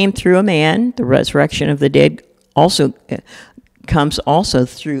death came through a man, the resurrection of the dead also comes also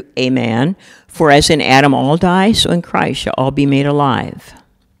through a man. For as in Adam all die, so in Christ shall all be made alive.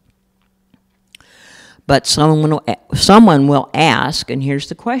 But someone will ask, and here's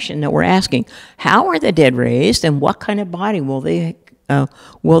the question that we're asking: how are the dead raised, and what kind of body will they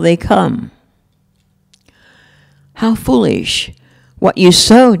come? How foolish! What you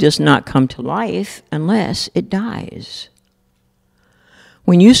sow does not come to life unless it dies.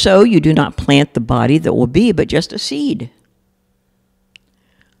 When you sow, you do not plant the body that will be, but just a seed.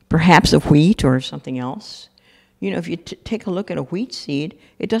 Perhaps of wheat or something else. You know, if you take a look at a wheat seed,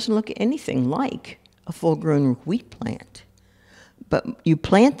 it doesn't look anything like a full-grown wheat plant. But you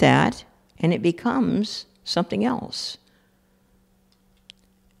plant that, and it becomes something else.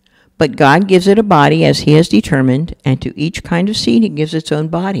 But God gives it a body as he has determined, and to each kind of seed he gives its own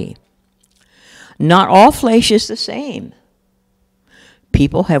body. Not all flesh is the same.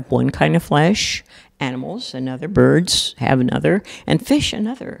 People have one kind of flesh, animals another, birds have another, and fish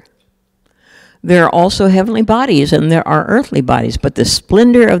another. There are also heavenly bodies, and there are earthly bodies, but the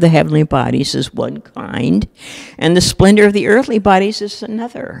splendor of the heavenly bodies is one kind, and the splendor of the earthly bodies is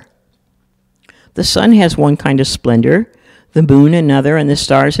another. The sun has one kind of splendor, the moon another, and the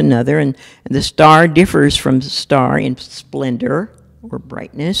stars another, and the star differs from the star in splendor or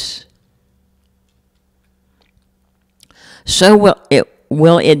brightness. So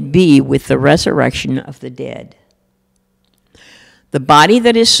will it be with the resurrection of the dead. The body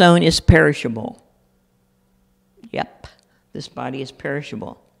that is sown is perishable. Yep, this body is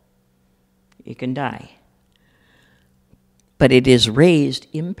perishable. It can die. But it is raised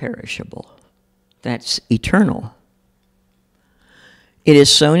imperishable. That's eternal. It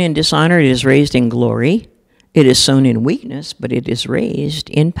is sown in dishonor, it is raised in glory. It is sown in weakness, but it is raised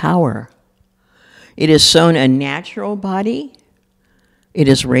in power. It is sown a natural body, it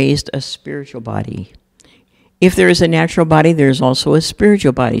is raised a spiritual body. If there is a natural body, there is also a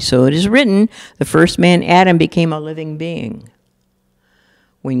spiritual body. So it is written, the first man, Adam, became a living being.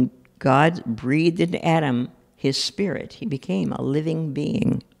 When God breathed into Adam his spirit, he became a living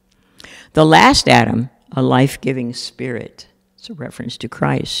being. The last Adam, a life-giving spirit. It's a reference to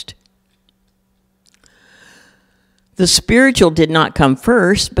Christ. The spiritual did not come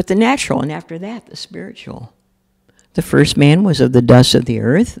first, but the natural, and after that, the spiritual. The first man was of the dust of the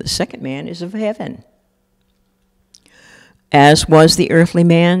earth. The second man is of heaven. As was the earthly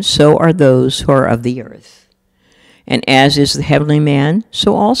man, so are those who are of the earth. And as is the heavenly man,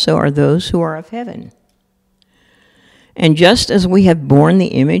 so also are those who are of heaven. And just as we have borne the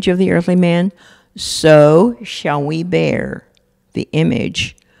image of the earthly man, so shall we bear the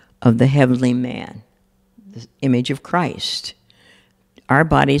image of the heavenly man, the image of Christ. Our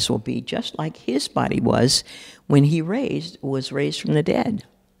bodies will be just like his body was when he was raised from the dead.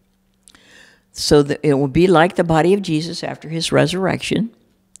 So that it will be like the body of Jesus after his resurrection.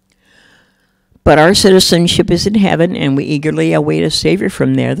 But our citizenship is in heaven, and we eagerly await a Savior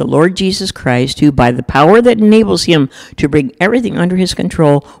from there, the Lord Jesus Christ, who by the power that enables him to bring everything under his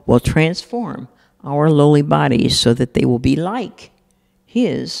control will transform our lowly bodies so that they will be like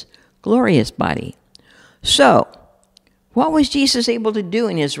his glorious body. So, what was Jesus able to do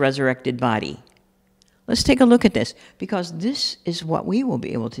in his resurrected body? Let's take a look at this, because this is what we will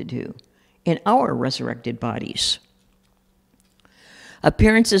be able to do in our resurrected bodies.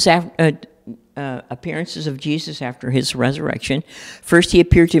 Appearances of Jesus after his resurrection. First, he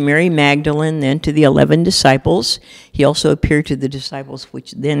appeared to Mary Magdalene, then to the 11 disciples. He also appeared to the disciples,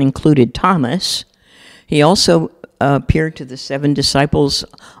 which then included Thomas. He also appeared to the 7 disciples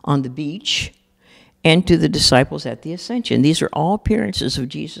on the beach and to the disciples at the ascension. These are all appearances of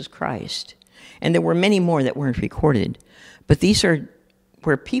Jesus Christ. And there were many more that weren't recorded. But these are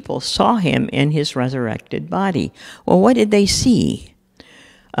where people saw him in his resurrected body. Well, what did they see?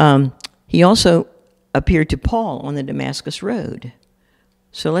 He also appeared to Paul on the Damascus Road.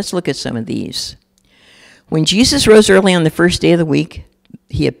 So let's look at some of these. When Jesus rose early on the first day of the week,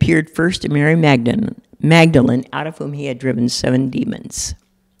 he appeared first to Mary Magdalene, out of whom he had driven 7 demons.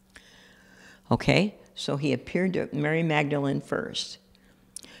 Okay, so he appeared to Mary Magdalene first.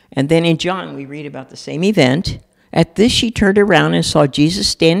 And then in John, we read about the same event. At this, she turned around and saw Jesus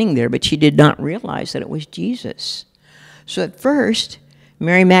standing there, but she did not realize that it was Jesus. So at first,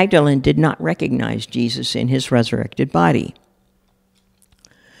 Mary Magdalene did not recognize Jesus in his resurrected body.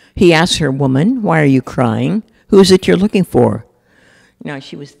 He asked her, "Woman, why are you crying? Who is it you're looking for?" Now,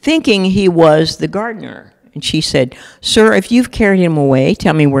 she was thinking he was the gardener. And she said, "Sir, if you've carried him away,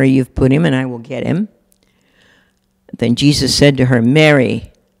 tell me where you've put him, and I will get him." Then Jesus said to her,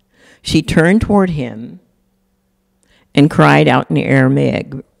 "Mary." She turned toward him and cried out in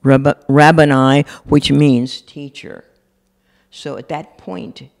Aramaic, "Rabboni," which means teacher. So at that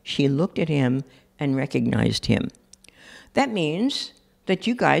point, she looked at him and recognized him. That means that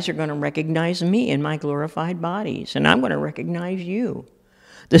you guys are going to recognize me in my glorified bodies, and I'm going to recognize you.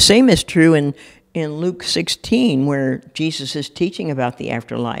 The same is true in Luke 16, where Jesus is teaching about the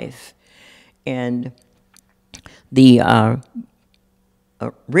afterlife. And the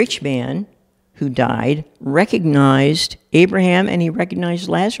rich man who died recognized Abraham, and he recognized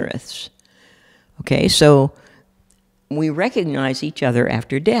Lazarus. Okay, so we recognize each other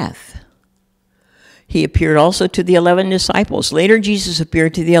after death. He appeared also to the 11 disciples. Later, Jesus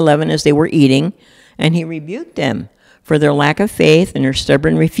appeared to the 11 as they were eating, and he rebuked them for their lack of faith and their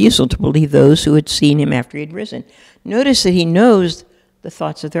stubborn refusal to believe those who had seen him after he had risen. Notice that he knows the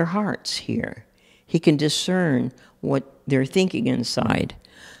thoughts of their hearts here. He can discern what they're thinking inside.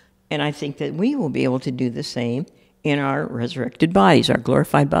 And I think that we will be able to do the same in our resurrected bodies, our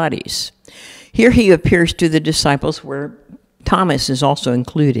glorified bodies. Here he appears to the disciples where Thomas is also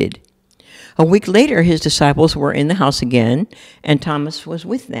included. A week later, his disciples were in the house again, and Thomas was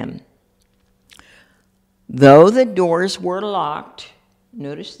with them. Though the doors were locked,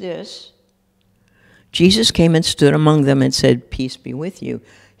 notice this, Jesus came and stood among them and said, "Peace be with you."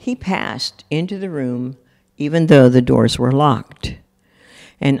 He passed into the room even though the doors were locked.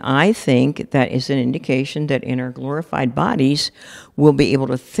 And I think that is an indication that in our glorified bodies, we'll be able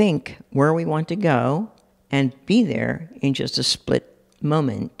to think where we want to go and be there in just a split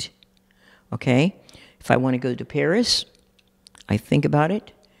moment. Okay? If I want to go to Paris, I think about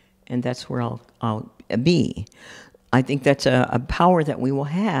it, and that's where I'll be. I think that's a power that we will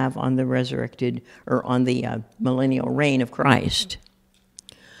have on the resurrected, or on the millennial reign of Christ.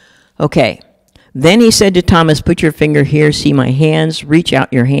 Okay. Then he said to Thomas, "Put your finger here, see my hands, reach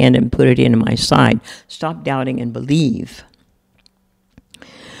out your hand and put it into my side. Stop doubting and believe."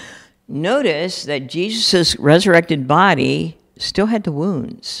 Notice that Jesus' resurrected body still had the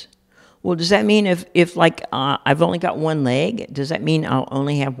wounds. Well, does that mean if I've only got one leg, does that mean I'll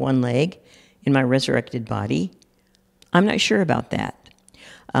only have one leg in my resurrected body? I'm not sure about that.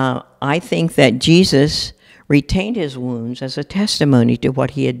 I think that Jesus retained his wounds as a testimony to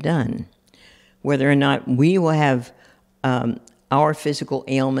what he had done. Whether or not we will have our physical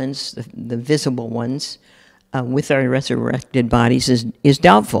ailments, the visible ones, with our resurrected bodies is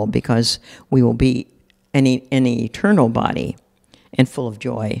doubtful, because we will be in an eternal body and full of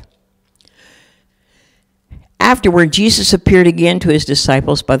joy. Afterward, Jesus appeared again to his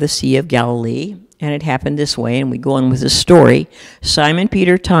disciples by the Sea of Galilee, and it happened this way, and we go on with the story. Simon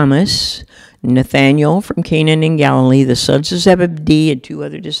Peter, Thomas, Nathanael from Canaan in Galilee, the sons of Zebedee, and 2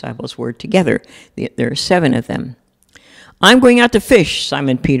 other disciples were together. There are 7 of them. "I'm going out to fish,"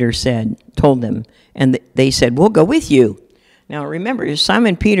 Simon Peter told them, and they said, "We'll go with you." Now remember,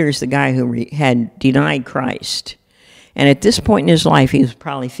 Simon Peter is the guy who had denied Christ, and at this point in his life, he was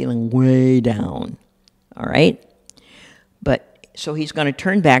probably feeling way down. All right? But so he's going to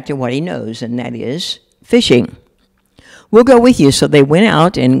turn back to what he knows, and that is fishing. "We'll go with you." So they went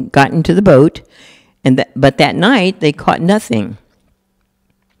out and got into the boat, but that night they caught nothing.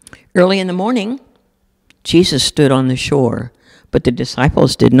 Early in the morning, Jesus stood on the shore, but the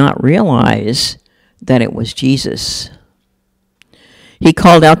disciples did not realize that it was Jesus. He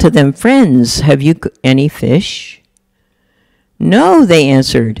called out to them, "Friends, have you any fish?" "No," they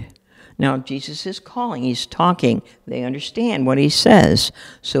answered. Now, Jesus is calling. He's talking. They understand what he says.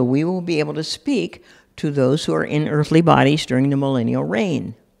 So we will be able to speak to those who are in earthly bodies during the millennial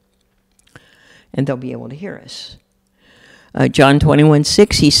reign. And they'll be able to hear us. John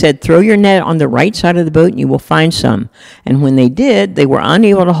 21:6, he said, "Throw your net on the right side of the boat and you will find some." And when they did, they were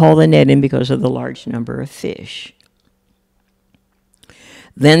unable to haul the net in because of the large number of fish.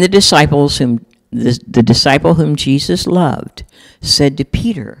 Then the disciple whom Jesus loved said to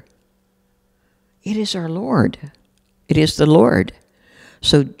Peter, "It is our Lord. It is the Lord."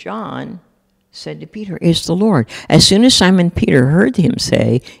 So John said to Peter, "It's the Lord." As soon as Simon Peter heard him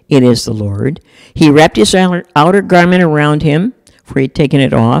say, "It is the Lord," he wrapped his outer garment around him, for he had taken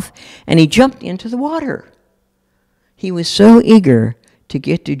it off, and he jumped into the water. He was so eager to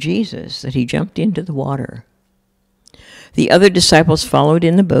get to Jesus that he jumped into the water. The other disciples followed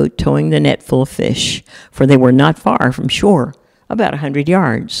in the boat, towing the net full of fish, for they were not far from shore, about 100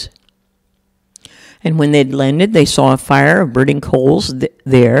 yards. And when they'd landed, they saw a fire of burning coals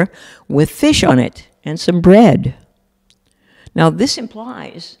there with fish on it, and some bread. Now, this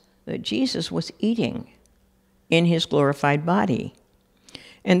implies that Jesus was eating in his glorified body.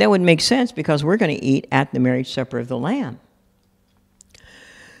 And that would make sense because we're going to eat at the marriage supper of the Lamb.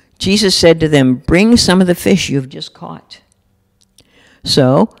 Jesus said to them, "Bring some of the fish you've just caught."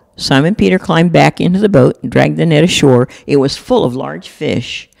 So Simon Peter climbed back into the boat and dragged the net ashore. It was full of large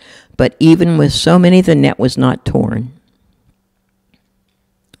fish, but even with so many, the net was not torn.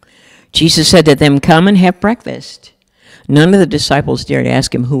 Jesus said to them, "Come and have breakfast." None of the disciples dared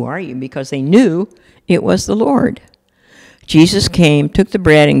ask him, "Who are you?" because they knew it was the Lord. Jesus came, took the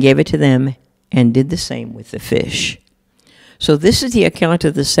bread, and gave it to them, and did the same with the fish. So this is the account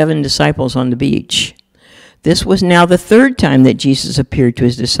of the 7 disciples on the beach. This was now the 3rd time that Jesus appeared to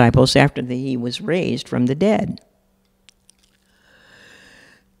his disciples after he was raised from the dead.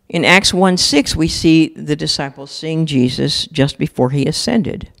 In Acts 1:6, we see the disciples seeing Jesus just before he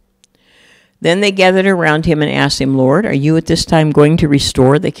ascended. Then they gathered around him and asked him, "Lord, are you at this time going to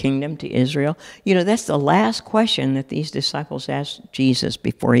restore the kingdom to Israel?" You know, that's the last question that these disciples asked Jesus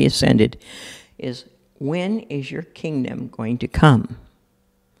before he ascended, is, when is your kingdom going to come?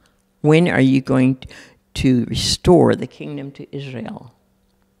 When are you going to restore the kingdom to Israel?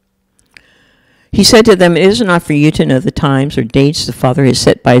 He said to them, "It is not for you to know the times or dates the Father has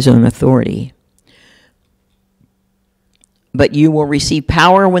set by his own authority. But you will receive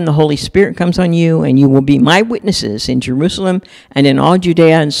power when the Holy Spirit comes on you, and you will be my witnesses in Jerusalem and in all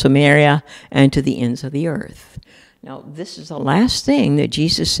Judea and Samaria and to the ends of the earth." Now, this is the last thing that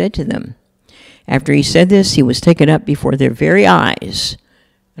Jesus said to them. After he said this, he was taken up before their very eyes,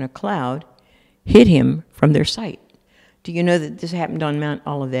 and a cloud hid him from their sight. Do you know that this happened on Mount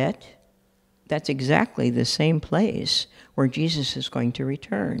Olivet? That's exactly the same place where Jesus is going to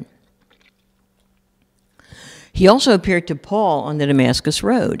return. He also appeared to Paul on the Damascus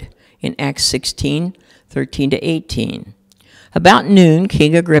Road in Acts 16:13-18. About noon,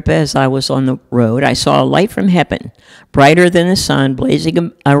 King Agrippa, as I was on the road, I saw a light from heaven, brighter than the sun,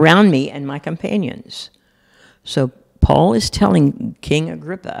 blazing around me and my companions. So Paul is telling King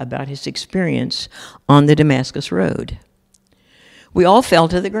Agrippa about his experience on the Damascus Road. We all fell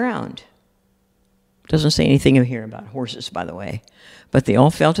to the ground. Doesn't say anything here about horses, by the way. But they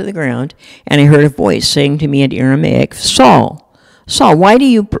all fell to the ground, and I heard a voice saying to me in Aramaic, "Saul, Saul, why do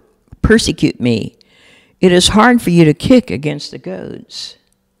you persecute me? It is hard for you to kick against the goads."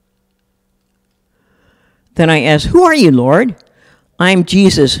 Then I asked, "Who are you, Lord?" "I am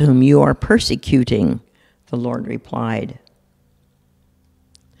Jesus whom you are persecuting," the Lord replied.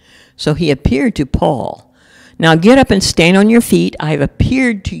 So he appeared to Paul. "Now get up and stand on your feet. I have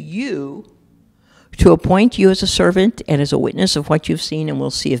appeared to you to appoint you as a servant and as a witness of what you've seen and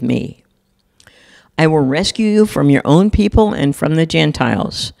will see of me. I will rescue you from your own people and from the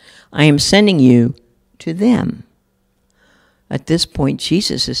Gentiles. I am sending you to them." At this point,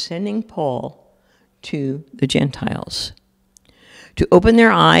 Jesus is sending Paul to the Gentiles to open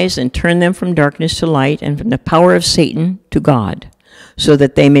their eyes and turn them from darkness to light and from the power of Satan to God, so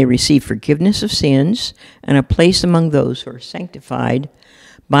that they may receive forgiveness of sins and a place among those who are sanctified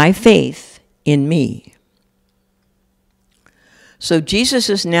by faith in me. So Jesus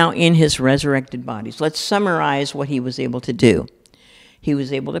is now in his resurrected bodies. Let's summarize what he was able to do. He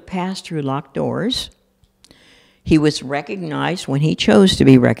was able to pass through locked doors. He was recognized when he chose to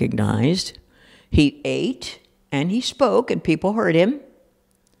be recognized. He ate and he spoke and people heard him.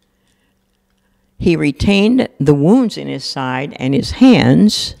 He retained the wounds in his side and his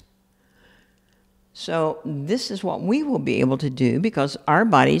hands. So this is what we will be able to do because our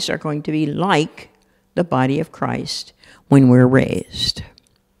bodies are going to be like the body of Christ when we're raised.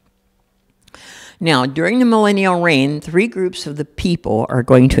 Now, during the millennial reign, 3 groups of the people are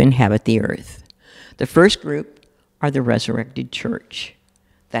going to inhabit the earth. The first group are the resurrected church.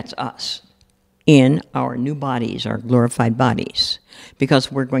 That's us in our new bodies, our glorified bodies,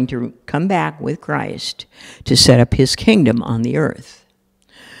 because we're going to come back with Christ to set up his kingdom on the earth.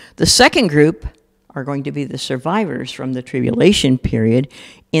 The second group are going to be the survivors from the tribulation period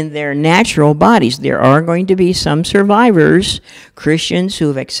in their natural bodies. There are going to be some survivors, Christians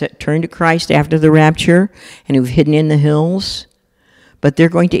who have turned to Christ after the rapture and who've hidden in the hills, but they're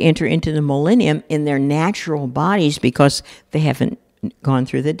going to enter into the millennium in their natural bodies because they haven't gone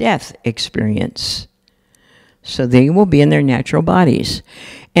through the death experience. So they will be in their natural bodies.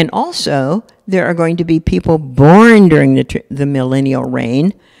 And also, there are going to be people born during the millennial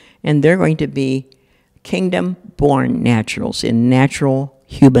reign, and they're going to be kingdom-born naturals in natural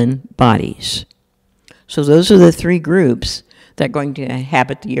human bodies. So those are the 3 groups that are going to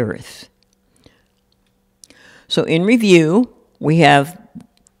inhabit the earth. So in review, we have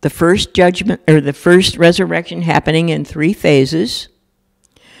the first judgment, or the first resurrection happening in 3 phases.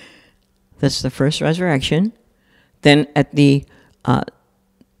 That's the first resurrection. Then at the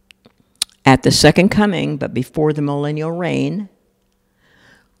second coming, but before the millennial reign,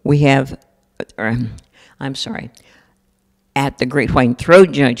 we have, at the great white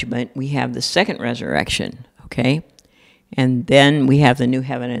throne judgment, we have the second resurrection, okay? And then we have the new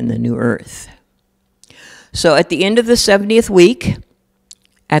heaven and the new earth. So at the end of the 70th week,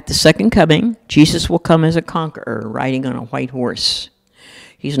 at the second coming, Jesus will come as a conqueror, riding on a white horse.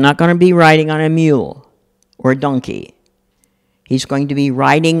 He's not going to be riding on a mule or a donkey. He's going to be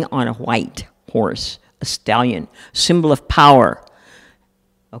riding on a white horse, a stallion, symbol of power.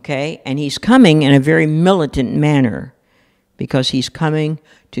 Okay? And he's coming in a very militant manner because he's coming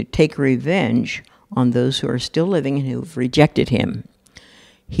to take revenge on those who are still living and who have rejected him.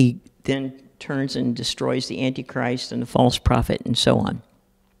 He then turns and destroys the Antichrist and the false prophet and so on.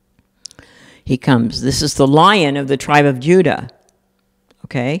 He comes. This is the Lion of the tribe of Judah.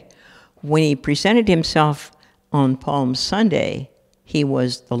 Okay? When he presented himself on Palm Sunday, he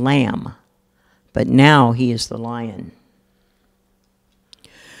was the Lamb. But now he is the Lion.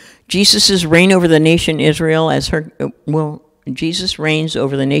 Jesus' reign over the nation Israel as her, Jesus reigns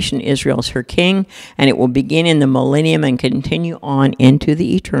over the nation Israel as her king, and it will begin in the millennium and continue on into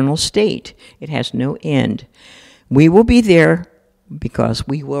the eternal state. It has no end. We will be there because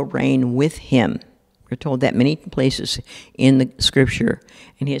we will reign with him. We're told that many places in the scripture,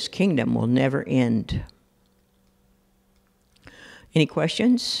 and his kingdom will never end. Any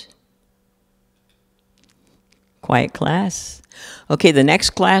questions? Quiet class. Okay, the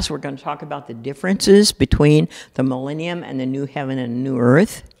next class we're going to talk about the differences between the millennium and the new heaven and new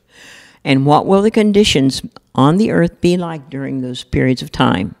earth, and what will the conditions on the earth be like during those periods of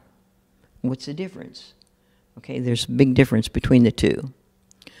time. What's the difference? Okay, there's a big difference between the two.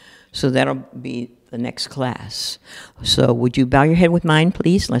 So that'll be the next class. So would you bow your head with mine,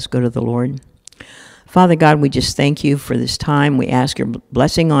 please? Let's go to the Lord. Father God, we just thank you for this time. We ask your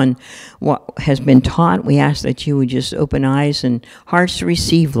blessing on what has been taught. We ask that you would just open eyes and hearts to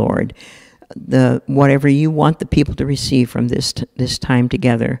receive, Lord, whatever you want the people to receive from this time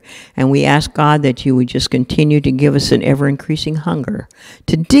together. And we ask, God, that you would just continue to give us an ever-increasing hunger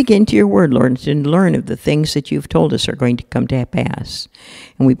to dig into your word, Lord, and to learn of the things that you've told us are going to come to pass.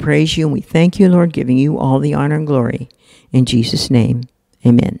 And we praise you and we thank you, Lord, giving you all the honor and glory. In Jesus' name,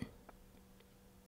 amen.